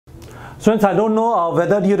Students, I don't know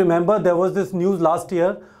whether you remember, there was this news last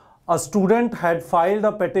year. A student had filed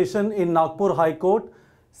a petition in Nagpur High Court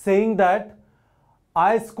saying that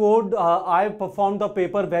I performed the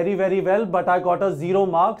paper very, very well, but I got a 0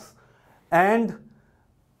 marks and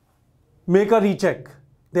make a recheck.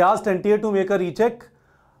 They asked NTA to make a recheck.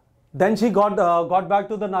 Then she got back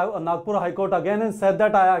to the Nagpur High Court again and said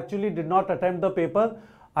that I actually did not attempt the paper.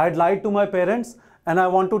 I had lied to my parents and I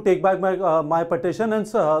want to take back my petition, and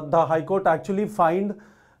the High Court actually fined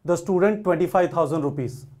the student 25,000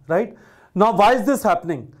 rupees. Right? Now, why is this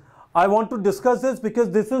happening? I want to discuss this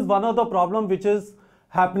because this is one of the problems which is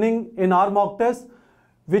happening in our mock test,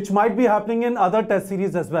 which might be happening in other test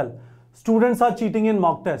series as well. Students are cheating in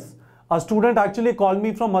mock tests. A student actually called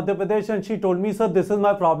me from Madhya Pradesh and she told me, sir, this is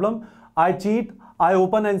my problem. I cheat. I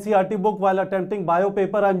open NCERT book while attempting bio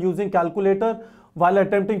paper. I'm using calculator while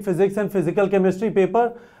attempting physics and physical chemistry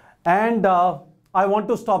paper. And I want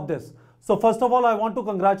to stop this. So first of all, I want to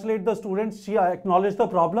congratulate the student. She acknowledged the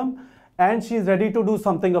problem and she is ready to do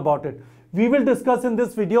something about it. We will discuss in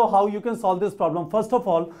this video how you can solve this problem. First of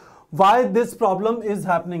all, why this problem is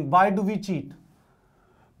happening. Why do we cheat?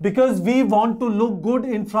 Because we want to look good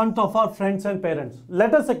in front of our friends and parents.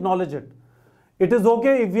 Let us acknowledge it. It is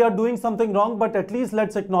okay if we are doing something wrong, but at least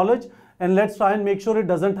let's acknowledge and let's try and make sure it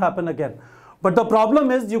doesn't happen again. But the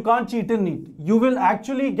problem is you can't cheat in NEET. You will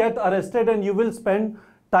actually get arrested and you will spend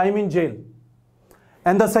time in jail.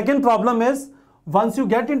 And the second problem is, once you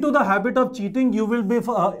get into the habit of cheating, you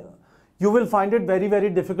will find it very,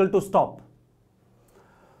 very difficult to stop.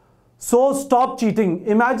 So stop cheating.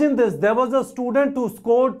 Imagine this. There was a student who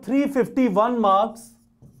scored 351 marks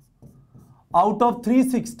out of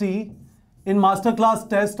 360 in masterclass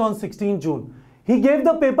test on 16 June. He gave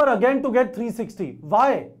the paper again to get 360.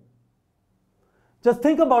 Why? Just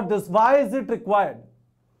think about this. Why is it required?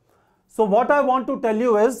 So what I want to tell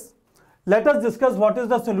you is, let us discuss what is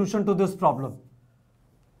the solution to this problem.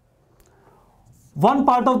 One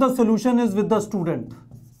part of the solution is with the student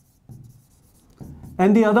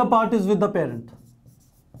and the other part is with the parent.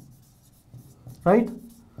 Right?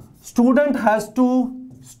 Student has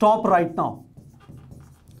to stop right now.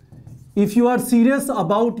 If you are serious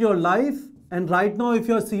about your life, and right now if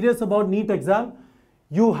you are serious about NEET exam,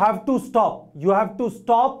 you have to stop. You have to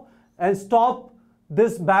stop and stop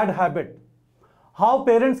this bad habit. How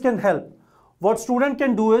parents can help? What student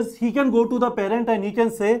can do is, he can go to the parent and he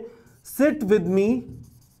can say, sit with me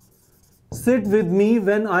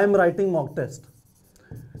when I am writing mock test.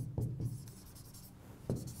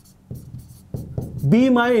 Be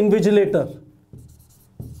my invigilator.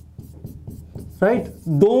 Right?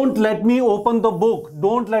 Don't let me open the book.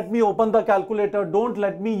 Don't let me open the calculator. Don't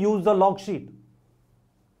let me use the log sheet.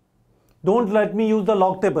 Don't let me use the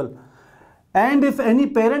log table. And if any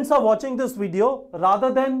parents are watching this video,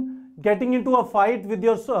 rather than getting into a fight with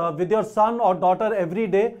your son or daughter every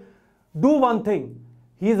day, do one thing.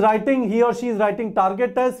 He or she is writing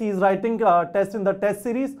target test. He is writing test in the test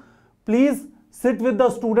series. Please sit with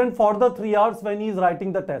the student for the 3 hours when he is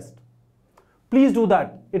writing the test. Please do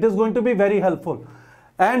that. It is going to be very helpful.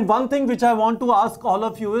 And one thing which I want to ask all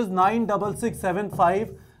of you is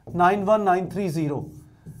 96675 91930.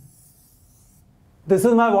 This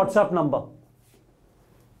is my WhatsApp number.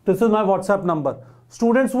 This is my WhatsApp number.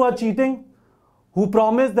 Students who are cheating, who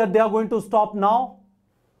promise that they are going to stop now,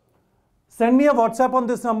 send me a WhatsApp on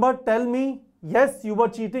this number. Tell me, yes, you were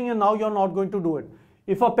cheating and now you are not going to do it.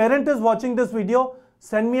 If a parent is watching this video,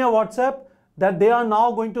 send me a WhatsApp that they are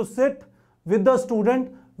now going to sit with the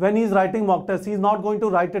student when he is writing mock test. He is not going to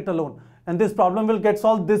write it alone. And this problem will get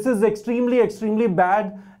solved. This is extremely, extremely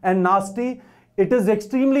bad and nasty. It is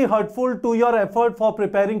extremely hurtful to your effort for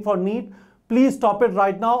preparing for NEET. Please stop it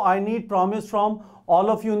right now. I need promise from all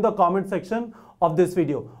of you in the comment section of this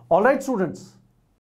video. All right, students.